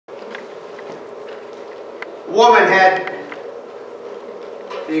A woman had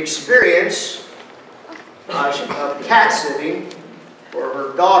the experience of cat sitting for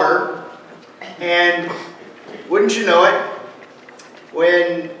her daughter, and wouldn't you know it,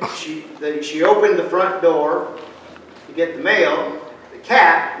 when she opened the front door to get the mail, the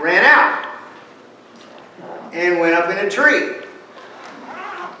cat ran out and went up in a tree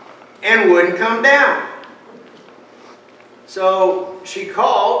and wouldn't come down. So she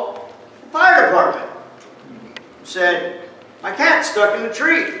called the fire department, said, "My cat's stuck in a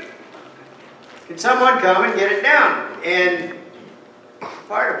tree. Can someone come and get it down?" And the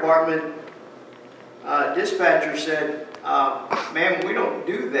fire department dispatcher said, "Ma'am, we don't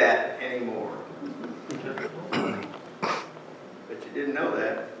do that anymore." But you didn't know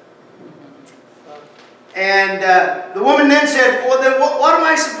that. And the woman then said, "Well, then what am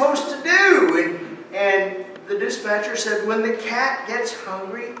I supposed to do?" And the dispatcher said, "When the cat gets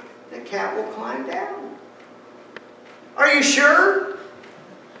hungry, the cat will climb down." "Are you sure?"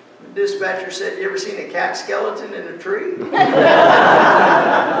 The dispatcher said, "You ever seen a cat skeleton in a tree?"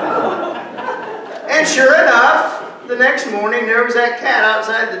 And sure enough, the next morning there was that cat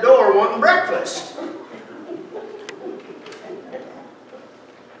outside the door wanting breakfast.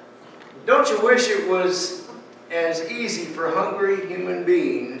 Don't you wish it was as easy for hungry human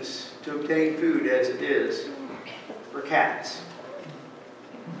beings to obtain food as it is for cats?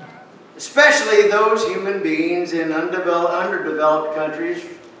 Especially those human beings in underdeveloped countries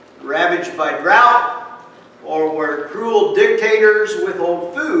ravaged by drought, or where cruel dictators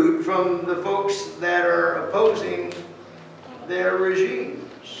withhold food from the folks that are opposing their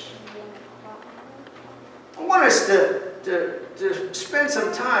regimes. I want us to spend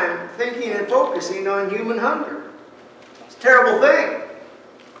some time thinking and focusing on human hunger. It's a terrible thing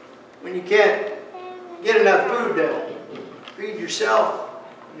when you can't get enough food to feed yourself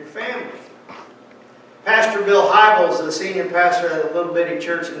and your family. Pastor Bill Hybels, the senior pastor at a little bitty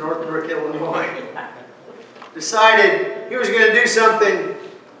church in Northbrook, Illinois, decided he was going to do something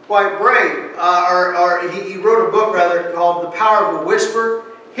quite brave. He wrote a book, rather, called The Power of a Whisper,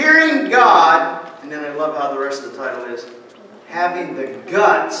 Hearing God, and then I love how the rest of the title is, Having the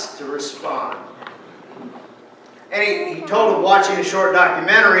Guts to Respond. And he told of watching a short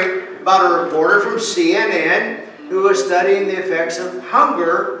documentary about a reporter from CNN who was studying the effects of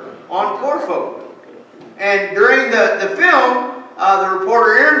hunger on poor folk. And during the film, the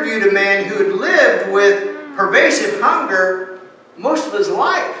reporter interviewed a man who had lived with pervasive hunger most of his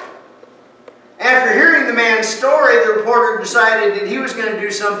life. After hearing the man's story, the reporter decided that he was going to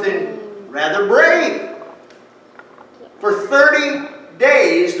do something rather brave. For 30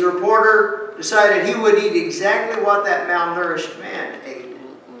 days, the reporter decided he would eat exactly what that malnourished man ate.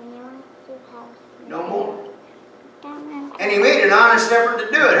 No more. And he made an honest effort to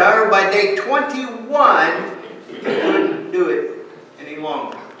do it. However, by day 21, he couldn't do it any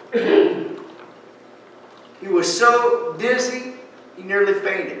longer. He was so dizzy, he nearly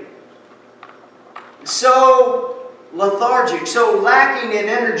fainted. So lethargic, so lacking in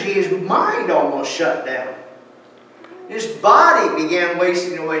energy, his mind almost shut down. His body began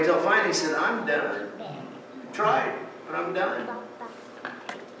wasting away until finally he said, "I'm done. I tried, but I'm done."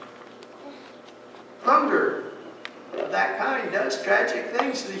 Hunger of that kind does tragic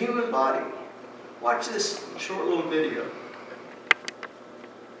things to the human body. Watch this short little video.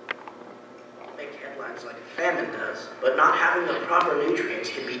 Make headlines like a famine does, but not having the proper nutrients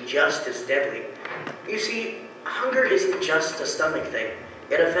can be just as deadly. You see, hunger isn't just a stomach thing.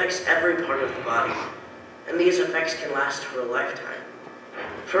 It affects every part of the body, and these effects can last for a lifetime.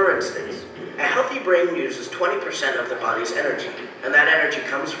 For instance, a healthy brain uses 20% of the body's energy, and that energy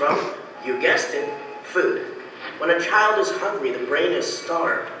comes from, you guessed it, food. When a child is hungry, the brain is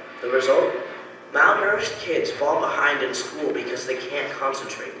starved. The result? Malnourished kids fall behind in school because they can't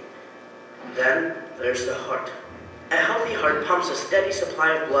concentrate. Then there's the heart. A healthy heart pumps a steady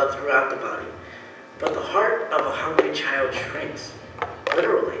supply of blood throughout the body. But the heart of a hungry child shrinks,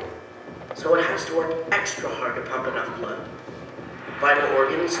 literally. So it has to work extra hard to pump enough blood. Vital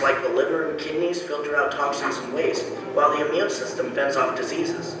organs like the liver and kidneys filter out toxins and waste, while the immune system fends off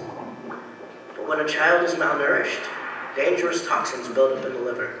diseases. But when a child is malnourished, dangerous toxins build up in the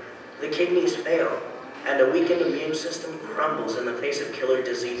liver, the kidneys fail, and a weakened immune system crumbles in the face of killer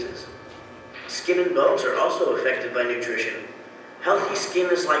diseases. Skin and bones are also affected by nutrition. Healthy skin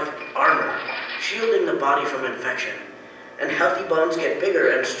is like armor, shielding the body from infection, and healthy bones get bigger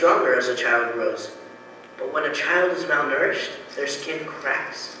and stronger as a child grows. But when a child is malnourished, their skin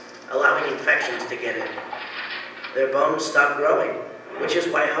cracks, allowing infections to get in. Their bones stop growing, which is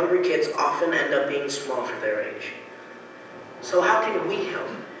why hungry kids often end up being small for their age. So how can we help?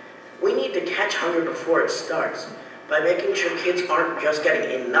 We need to catch hunger before it starts by making sure kids aren't just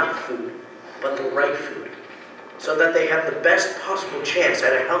getting enough food, but the right food, so that they have the best possible chance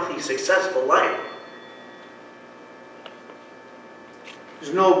at a healthy, successful life.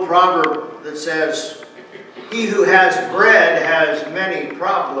 There's no proverb that says, "He who has bread has many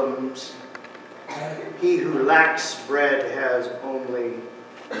problems. He who lacks bread has only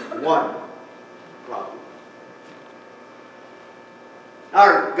one problem."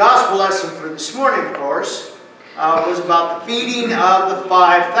 Our gospel lesson for this morning, of course, was about the feeding of the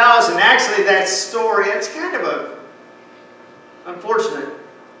 5,000. Actually, that story, it's kind of an unfortunate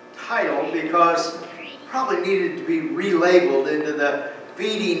title because it probably needed to be relabeled into the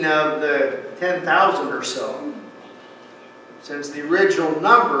feeding of the 10,000 or so. Since the original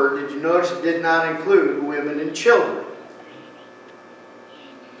number, did you notice it did not include women and children?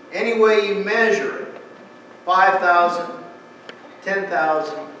 Any way you measure it, 5,000,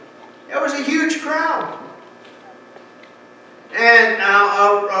 10,000, it was a huge crowd. And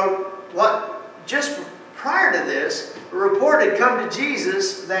just prior to this, a report had come to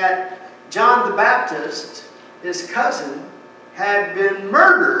Jesus that John the Baptist, his cousin, had been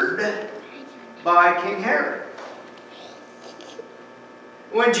murdered by King Herod.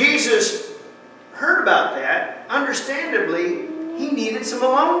 When Jesus heard about that, understandably, he needed some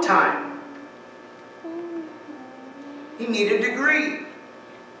alone time. He needed to grieve.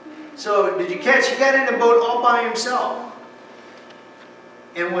 So, did you catch? He got in a boat all by himself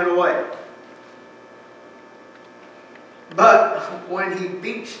and went away. But when he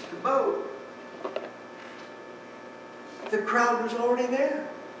beached the boat, the crowd was already there.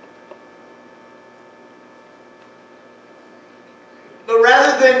 But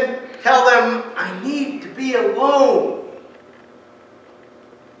rather than tell them, "I need to be alone,"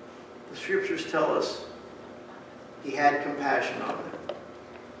 the scriptures tell us he had compassion on them.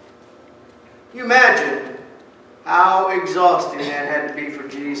 You imagine how exhausting that had to be for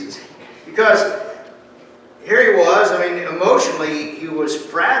Jesus. Because here he was, I mean, emotionally he was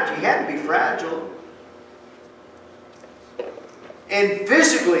fragile. He had to be fragile. And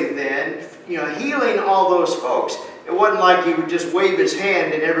physically then, healing all those folks, it wasn't like he would just wave his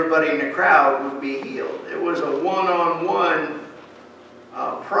hand and everybody in the crowd would be healed. It was a one-on-one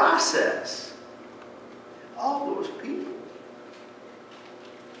process. All those people.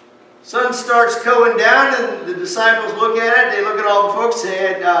 Sun starts going down and the disciples look at it. They look at all the folks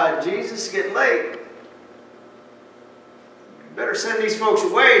and say, "Jesus is getting late. Better send these folks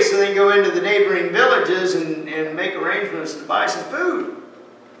away so they can go into the neighboring villages and make arrangements to buy some food."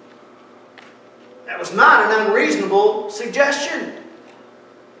 That was not an unreasonable suggestion.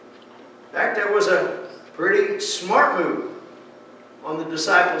 In fact, that was a pretty smart move on the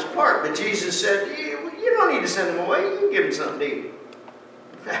disciples' part. But Jesus said, "You don't need to send them away. You can give them something to eat."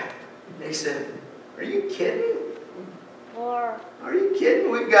 In fact, they said, "Are you kidding? Are you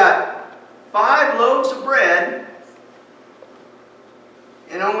kidding? We've got 5 loaves of bread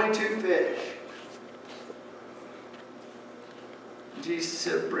and only 2 fish." Jesus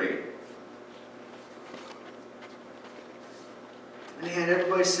said, "Bring it." And he had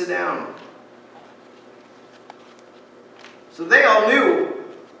everybody sit down. So they all knew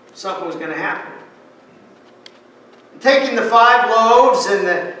something was going to happen. And taking the 5 loaves and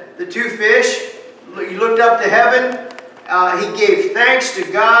the 2 fish, he looked up to heaven. He gave thanks to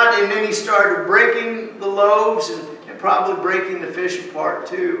God, and then he started breaking the loaves and probably breaking the fish apart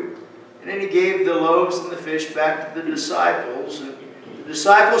too. And then he gave the loaves and the fish back to the disciples. And the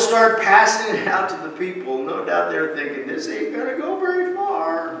disciples started passing it out to the people. No doubt they were thinking, "This ain't going to go very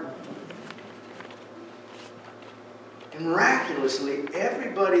far." And miraculously,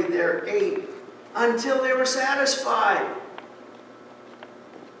 everybody there ate until they were satisfied.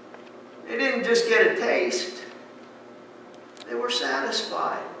 They didn't just get a taste. They were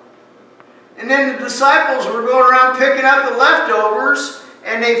satisfied. And then the disciples were going around picking up the leftovers,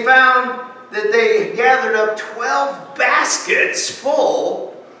 and they found that they gathered up 12 baskets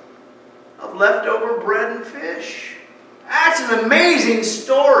full of leftover bread and fish. That's an amazing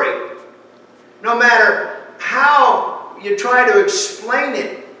story. No matter how you try to explain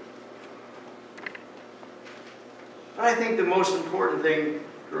it. But I think the most important thing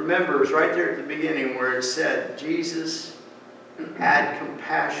to remember is right there at the beginning where it said, Jesus had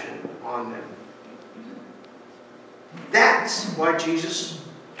compassion on them. That's why Jesus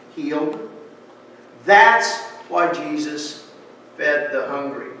healed. That's why Jesus fed the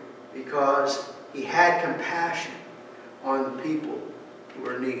hungry. Because he had compassion on the people who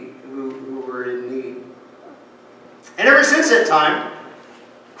were in need. And ever since that time,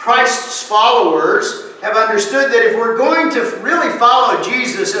 Christ's followers have understood that if we're going to really follow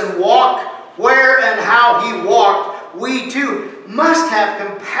Jesus and walk where and how He walked, we too must have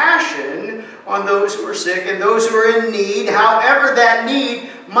compassion on those who are sick and those who are in need, however that need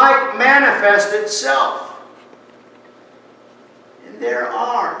might manifest itself. And there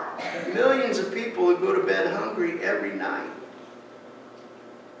are millions of people who go to bed hungry every night.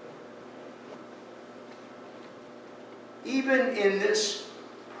 Even in this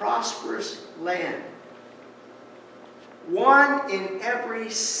prosperous land, 1 in every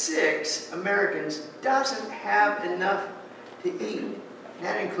 6 Americans doesn't have enough to eat.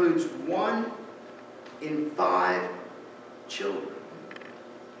 That includes 1 in 5 children.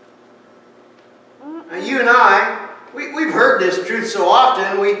 Now you and I, we've heard this truth so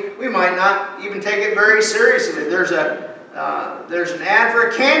often, we might not even take it very seriously. There's an ad for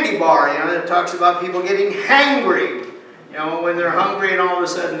a candy bar, that talks about people getting hangry, when they're hungry and all of a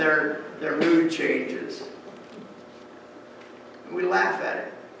sudden their mood changes. And we laugh at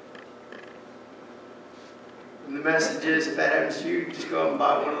it. And the message is, if that happens to you, just go out and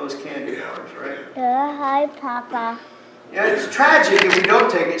buy one of those candy bars, right? Hi, Papa. It's tragic if we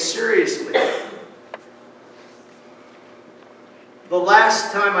don't take it seriously. The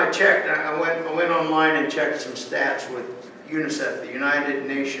last time I checked, I went online and checked some stats with UNICEF, the United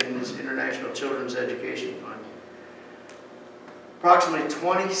Nations International Children's Education Fund. Approximately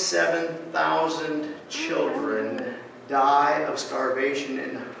 27,000 children die of starvation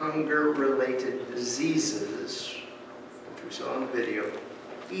and hunger-related diseases, which we saw in the video,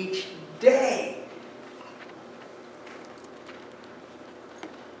 each day.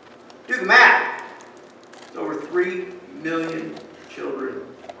 Do the math. It's over 3 million children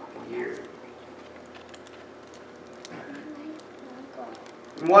a year.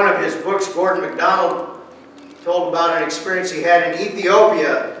 In one of his books, Gordon MacDonald told about an experience he had in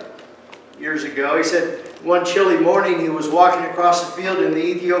Ethiopia years ago. He said one chilly morning he was walking across a field in the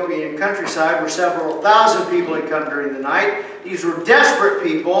Ethiopian countryside where several thousand people had come during the night. These were desperate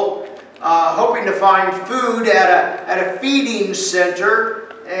people hoping to find food at a feeding center.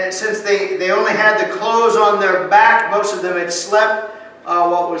 And since they only had the clothes on their back, most of them had slept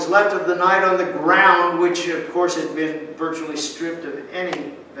what was left of the night on the ground, which of course had been virtually stripped of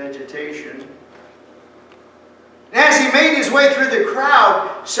any vegetation. And as he made his way through the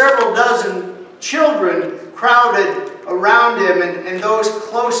crowd, several dozen children crowded around him, and those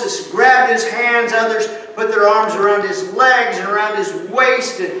closest grabbed his hands, others put their arms around his legs and around his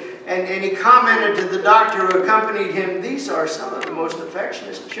waist, and he commented to the doctor who accompanied him, "These are some of the most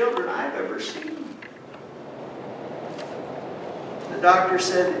affectionate children I've ever seen." The doctor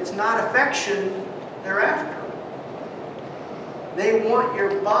said, "It's not affection they're after. They want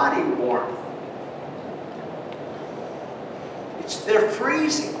your body warmth. They're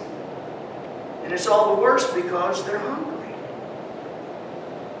freezing. And it's all the worse because they're hungry."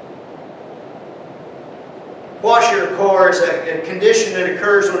 Kwashiorkor is a condition that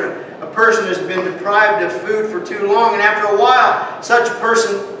occurs when a person has been deprived of food for too long, and after a while, such a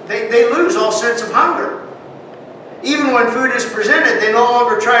person, they lose all sense of hunger. Even when food is presented, they no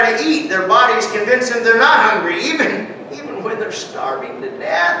longer try to eat. Their bodies convince them they're not hungry, even when they're starving to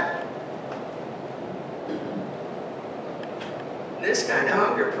death. This kind of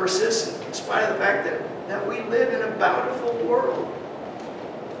hunger persists in spite of the fact that we live in a bountiful world.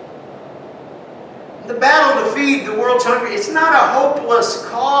 The battle to feed the world's hungry, it's not a hopeless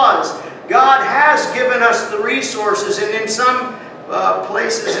cause. God has given us the resources, and in some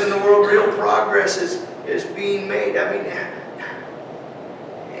places in the world, real progress is being made. I mean,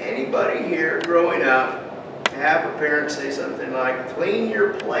 anybody here growing up have a parent say something like, "Clean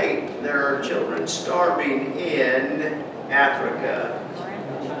your plate. There are children starving in Africa,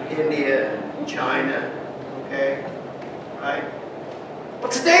 India, China," okay? Right?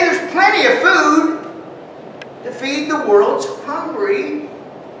 Well, today there's plenty of food to feed the world's hungry.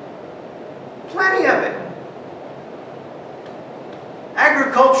 Plenty of it.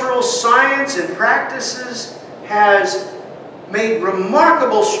 Agricultural science and practices has made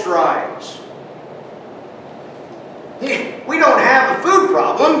remarkable strides. We don't have a food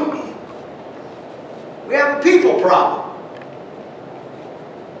problem. We have a people problem.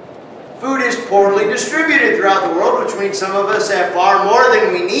 Food is poorly distributed throughout the world, which means some of us have far more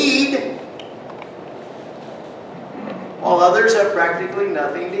than we need, while others have practically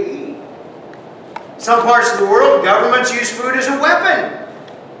nothing to eat. Some parts of the world, governments use food as a weapon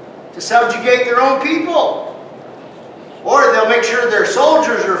to subjugate their own people. Or they'll make sure their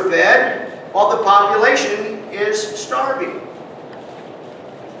soldiers are fed while the population is starving.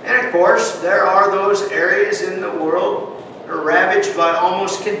 And of course, there are those areas in the world are ravaged by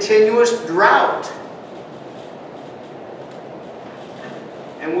almost continuous drought.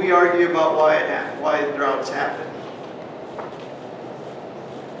 and we argue about why it happened, why the droughts happen.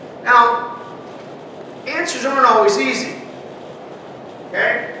 Now, answers aren't always easy.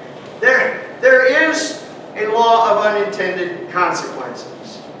 Okay? There is a law of unintended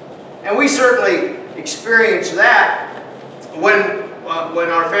consequences. And we certainly experienced that when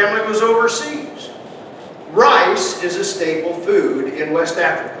our family was overseas. Rice is a staple food in West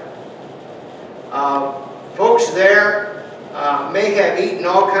Africa. Folks there may have eaten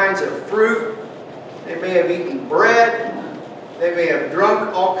all kinds of fruit. They may have eaten bread. They may have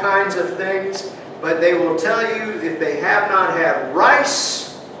drunk all kinds of things. But they will tell you if they have not had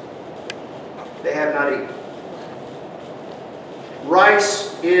rice, they have not eaten.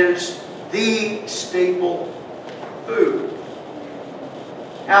 Rice is the staple food.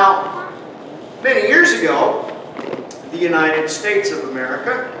 Now, many years ago, the United States of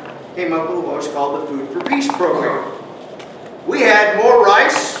America came up with what was called the Food for Peace program. We had more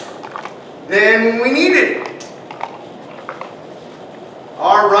rice than we needed.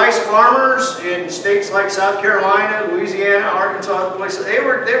 Our rice farmers in states like South Carolina, Louisiana, Arkansas, other places, they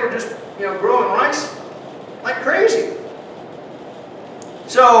were just growing rice like crazy.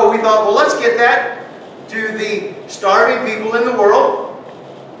 So we thought, well, let's get that to the starving people in the world.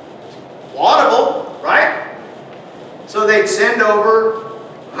 Laudable, right? So they'd send over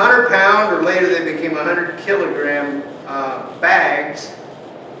 100-pound, or later they became 100-kilogram bags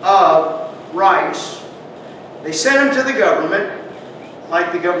of rice. They sent them to the government,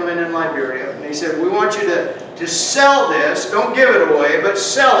 like the government in Liberia. And they said, we want you to sell this, don't give it away, but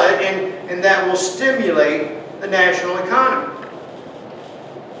sell it, and that will stimulate the national economy.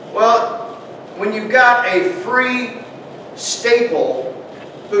 Well, when you've got a free staple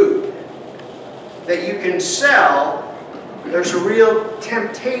food that you can sell, there's a real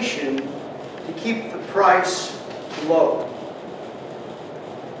temptation to keep the price low.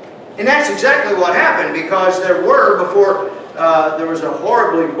 And that's exactly what happened, because there were, before there was a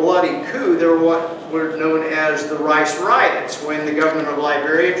horribly bloody coup, there were what were known as the rice riots, when the government of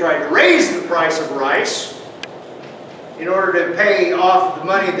Liberia tried to raise the price of rice in order to pay off the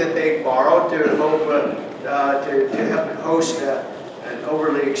money that they borrowed to help host an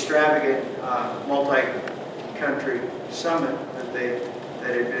overly extravagant multi-country summit that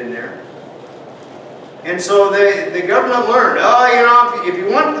had been there. And so the government learned, if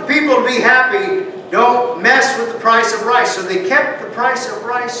you want the people to be happy, don't mess with the price of rice. So they kept the price of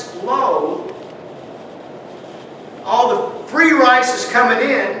rice low. All the free rice is coming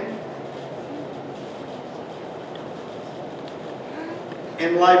in.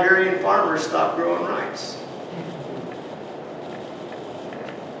 And Liberian farmers stopped growing rice.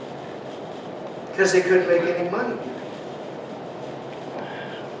 Because they couldn't make any money.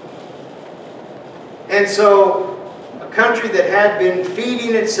 And so, a country that had been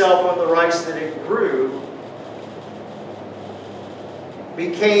feeding itself on the rice that it grew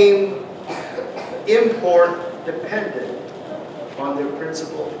became import dependent on their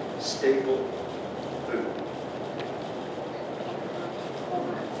principal staple food.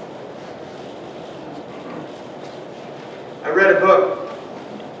 I read a book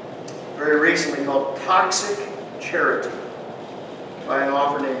very recently called Toxic Charity by an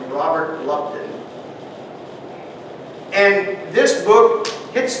author named Robert Lupton. And this book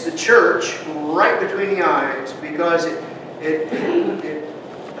hits the church right between the eyes, because it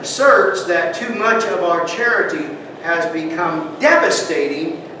asserts that too much of our charity has become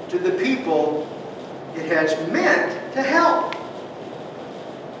devastating to the people it has meant to help.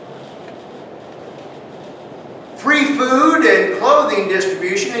 Free food and clothing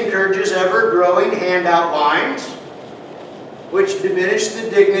distribution encourages ever-growing handout lines, which diminish the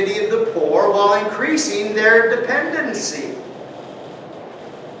dignity of the poor while increasing their dependency.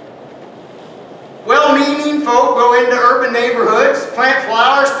 Well-meaning folk go into urban neighborhoods, plant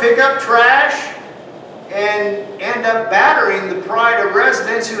flowers, pick up trash, and end up battering the pride of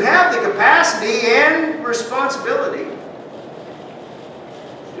residents who have the capacity and responsibility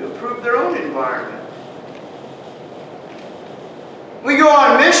to improve their own environment. We go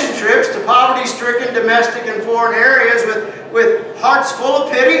on mission trips to poverty-stricken domestic and foreign areas with hearts full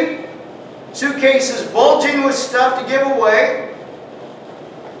of pity, suitcases bulging with stuff to give away.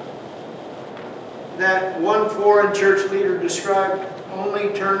 That one foreign church leader described,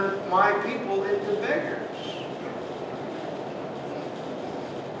 only turn my people into beggars.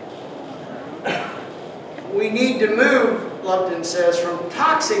 We need to move, Lupton says, from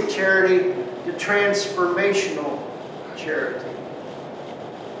toxic charity to transformational charity.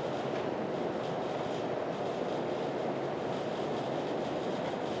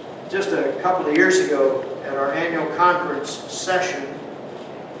 Just a couple of years ago, at our annual conference session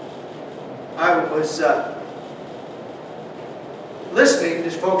I was listening to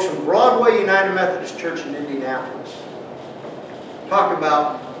folks from Broadway United Methodist Church in Indianapolis talk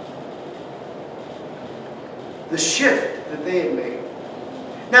about the shift that they had made.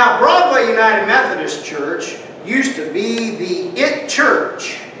 Now, Broadway United Methodist Church used to be the it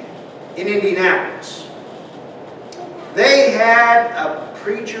church in Indianapolis. They had a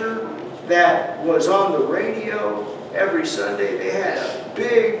preacher that was on the radio every Sunday. They had a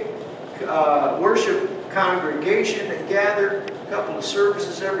big worship congregation that gathered, a couple of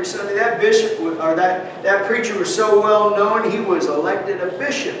services every Sunday. That bishop, or that preacher was so well known, he was elected a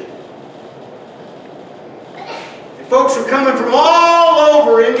bishop. And folks were coming from all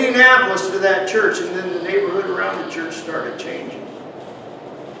over Indianapolis to that church, and then the neighborhood around the church started changing.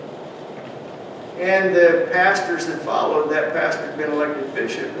 And the pastors that followed that pastor had been elected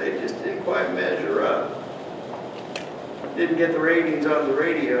bishop, they just didn't quite measure up. Didn't get the ratings on the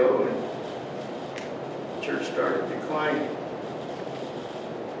radio, and the church started declining.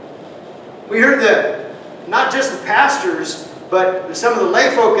 We heard that not just the pastors, but some of the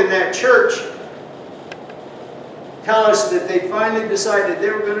lay folk in that church tell us that they finally decided they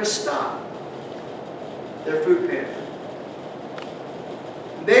were going to stop their food pantry.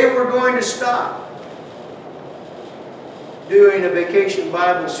 They were going to stop doing a vacation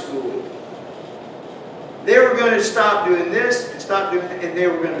Bible school. They were going to stop doing this and stop doing that, and they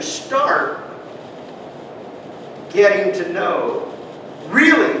were going to start getting to know,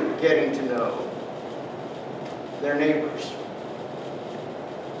 really getting to know their neighbors,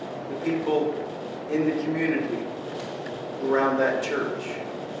 the people in the community around that church.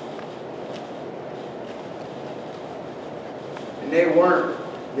 And they weren't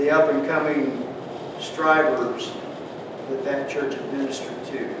the up-and-coming strivers that church had ministered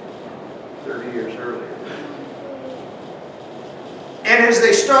to 30 years earlier. And as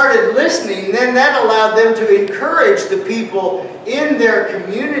they started listening, then that allowed them to encourage the people in their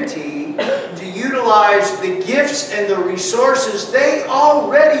community to utilize the gifts and the resources they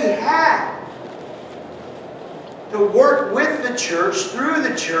already had to work with the church, through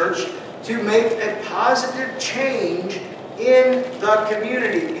the church, to make a positive change in the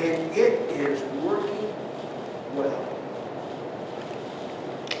community. And it is working well.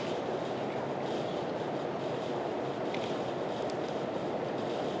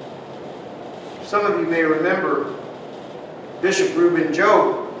 Some of you may remember Bishop Reuben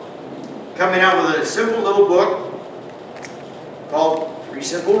Job coming out with a simple little book called 3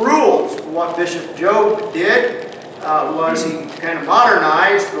 Simple Rules. What Bishop Job did was he kind of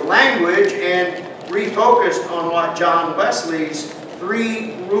modernized the language and refocused on what John Wesley's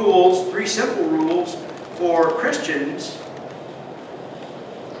 3 simple rules for Christians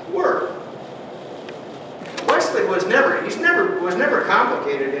were. Wesley was never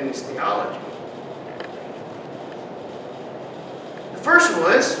complicated in his theology. The first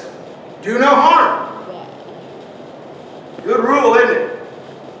one is, do no harm. Good rule, isn't it?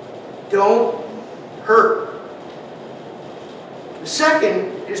 Don't hurt. The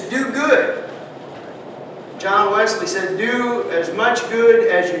second is do good. John Wesley said, do as much good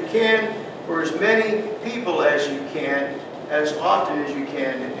as you can for as many people as you can, as often as you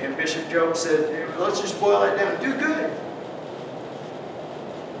can. And Bishop Job said, let's just boil that down. Do good.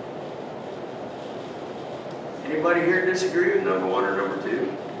 Anybody here disagree with number 1 or number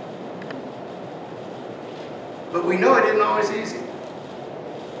 2? But we know it isn't always easy.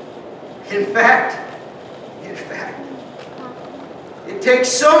 In fact, it takes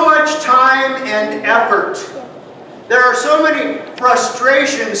so much time and effort. There are so many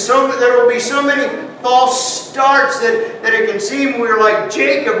frustrations, there will be so many false starts that it can seem we're like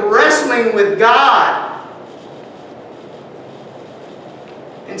Jacob wrestling with God.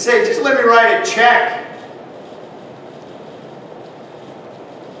 And say, just let me write a check.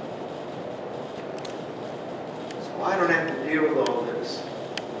 I don't have to deal with all this.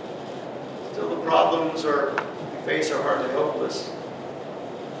 Still, the problems we face are hardly hopeless.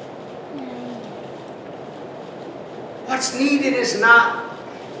 What's needed is it's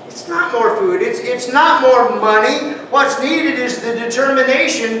not more food, it's not more money. What's needed is the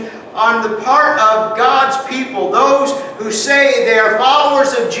determination on the part of God's people, those who say they are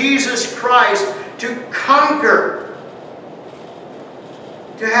followers of Jesus Christ, to conquer,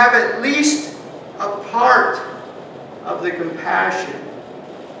 to have at least a part of the compassion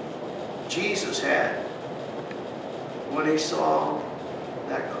Jesus had when he saw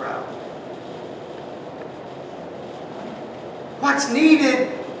that crowd. What's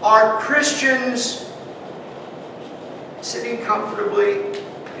needed are Christians sitting comfortably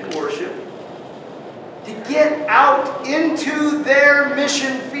in worship to get out into their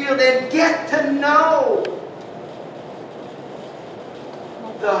mission field field and get to know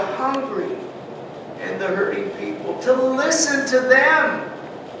the hungry and the hurting people, to listen to them,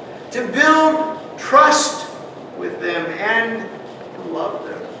 to build trust with them, and to love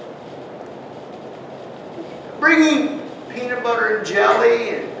them. Bringing peanut butter and jelly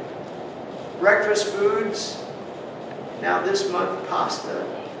and breakfast foods, now this month pasta,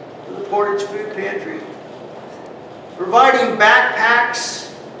 to the Portage Food Pantry. Providing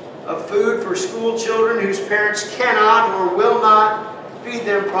backpacks of food for school children whose parents cannot or will not feed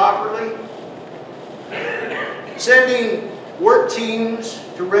them properly. Sending work teams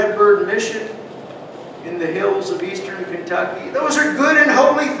to Redbird Mission in the hills of eastern Kentucky. Those are good and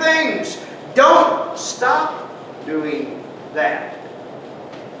holy things. Don't stop doing that.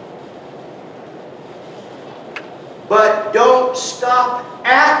 But don't stop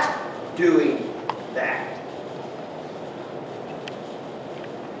at doing that.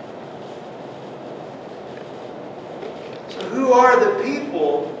 So who are the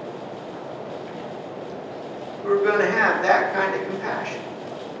people who are going to have that kind of compassion?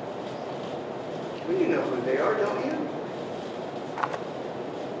 Well, you know who they are, don't you?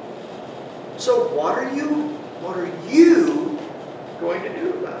 So what are you going to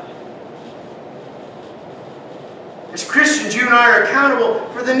do about it? As Christians, you and I are accountable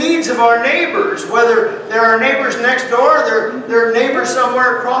for the needs of our neighbors, whether they're our neighbors next door or they're neighbors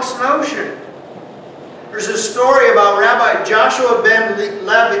somewhere across an ocean. There's a story about Rabbi Joshua ben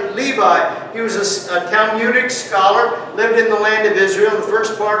Levi. He was a Talmudic scholar, lived in the land of Israel in the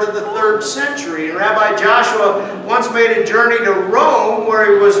first part of the 3rd century. And Rabbi Joshua once made a journey to Rome, where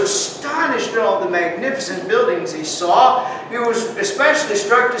he was astonished at all the magnificent buildings he saw. He was especially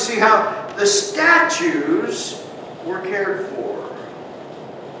struck to see how the statues were cared for,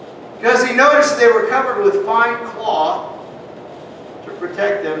 because he noticed they were covered with fine cloth to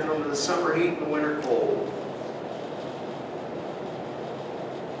protect them from the summer heat and winter cold.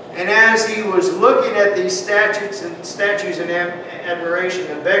 And as he was looking at these statues in admiration,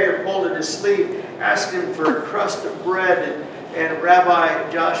 a beggar pulled at his sleeve, asked him for a crust of bread, and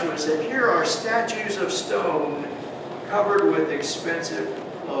Rabbi Joshua said, "Here are statues of stone covered with expensive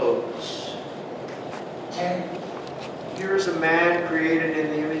clothes. And here's a man created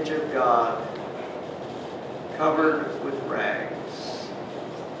in the image of God, covered with rags."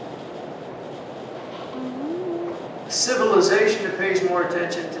 Civilization that pays more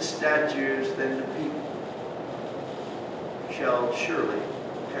attention to statues than to people shall surely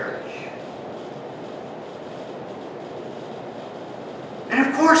perish. And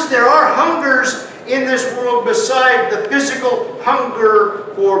of course, there are hungers in this world beside the physical hunger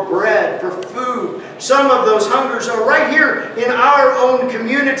for bread, for food. Some of those hungers are right here in our own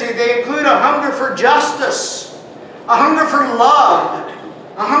community. They include a hunger for justice, a hunger for love,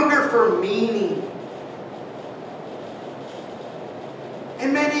 a hunger for meaning.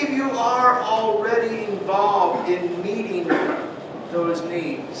 And many of you are already involved in meeting those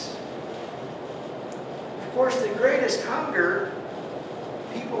needs. Of course, the greatest hunger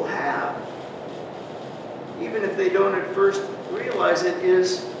people have, even if they don't at first realize it,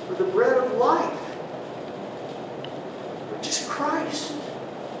 is for the bread of life, which is Christ.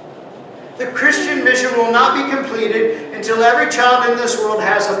 The Christian mission will not be completed until every child in this world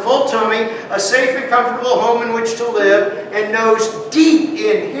has a full tummy, a safe and comfortable home in which to live, and knows deep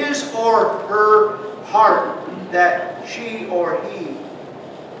in his or her heart that she or he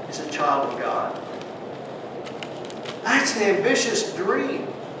is a child of God. That's an ambitious dream.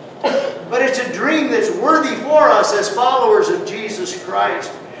 But it's a dream that's worthy for us as followers of Jesus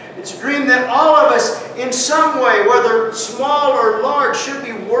Christ. It's a dream that all of us, in some way, whether small or large, should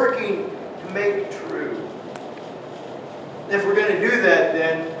be working to make true. And if we're going to do that,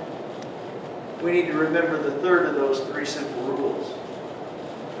 then we need to remember the third of those 3 simple rules.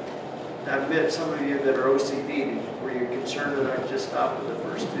 I admit, some of you that are OCD, were you concerned that I just stopped with the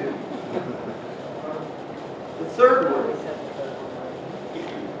first 2? The third one,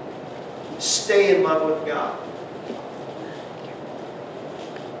 stay in love with God.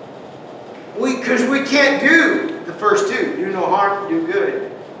 Because we can't do the first 2, do no harm, do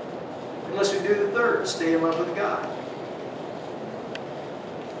good, unless we do the third, stay in love with God.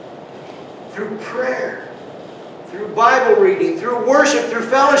 Through prayer, through Bible reading, through worship, through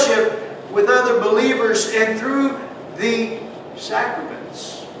fellowship with other believers, and through the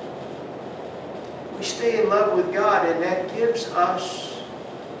sacraments. We stay in love with God, and that gives us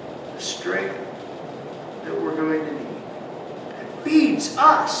the strength that we're going to need. It feeds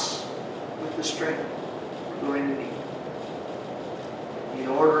us with the strength we're going to need in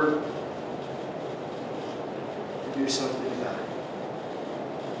order to do something about it.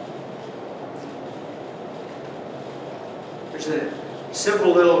 There's a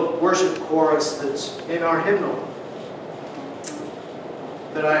simple little worship chorus that's in our hymnal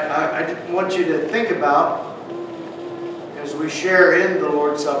that I want you to think about as we share in the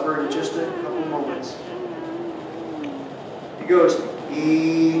Lord's Supper in just a couple moments. It goes,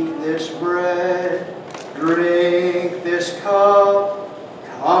 eat this bread, drink this cup,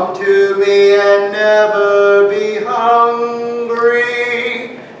 come to me and never be hungry.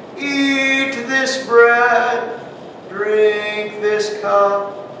 Eat this bread, drink this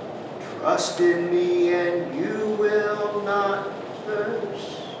cup, trust in me and you will not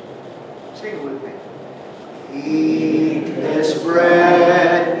thirst. Sing it with me. Eat this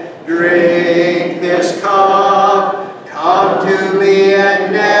bread, drink this cup, come to me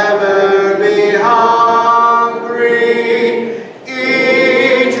and never be hungry.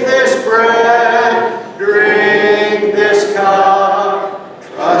 Eat this bread, drink this cup,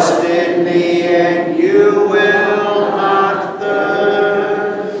 trust in me and you will not thirst.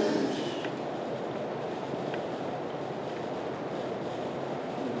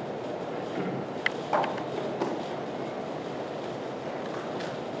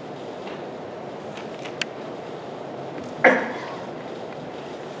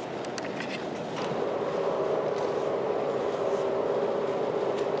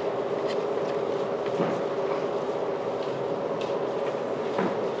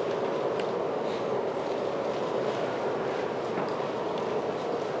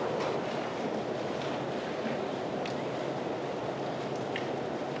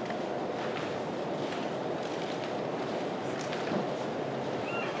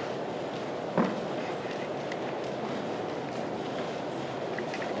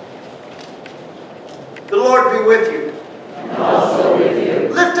 The Lord be with you. And also with you.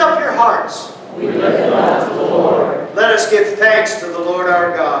 Lift up your hearts. We lift them up to the Lord. Let us give thanks to the Lord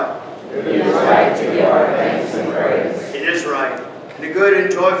our God. It is right to give our thanks and praise. It is right, and a good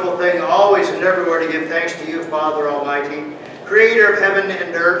and joyful thing always and everywhere to give thanks to you, Father Almighty, Creator of heaven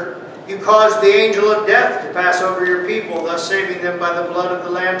and earth. You caused the angel of death to pass over your people, thus saving them by the blood of the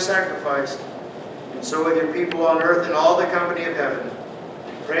Lamb sacrificed. And so with your people on earth and all the company of heaven,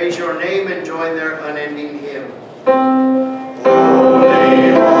 praise your name and join their unending hymn.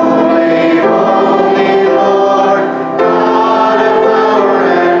 Holy, holy, holy Lord, God of power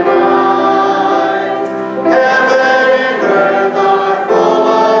and might, heaven and earth are full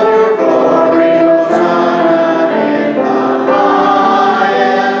of your glory. Hosanna in the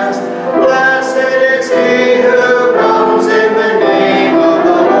highest. Blessed is he who comes in the name of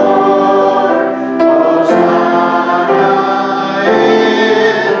the Lord. Hosanna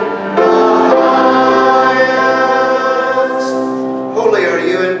in the highest. Holy are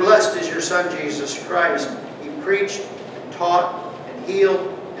you, and blessed is your Son, Jesus Christ. He preached, and taught, and healed,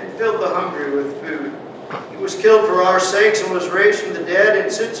 and filled the hungry with food. He was killed for our sakes and was raised from the dead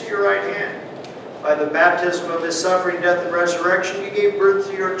and sits at your right hand. By the baptism of his suffering, death, and resurrection, you gave birth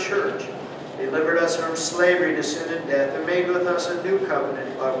to your church, delivered us from slavery to sin and death, and made with us a new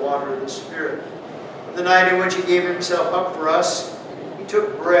covenant by water of the Spirit. On the night in which he gave himself up for us, he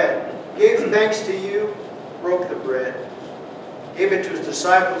took bread, gave thanks to you, broke the bread, gave it to his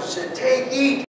disciples, and said, "Take, eat.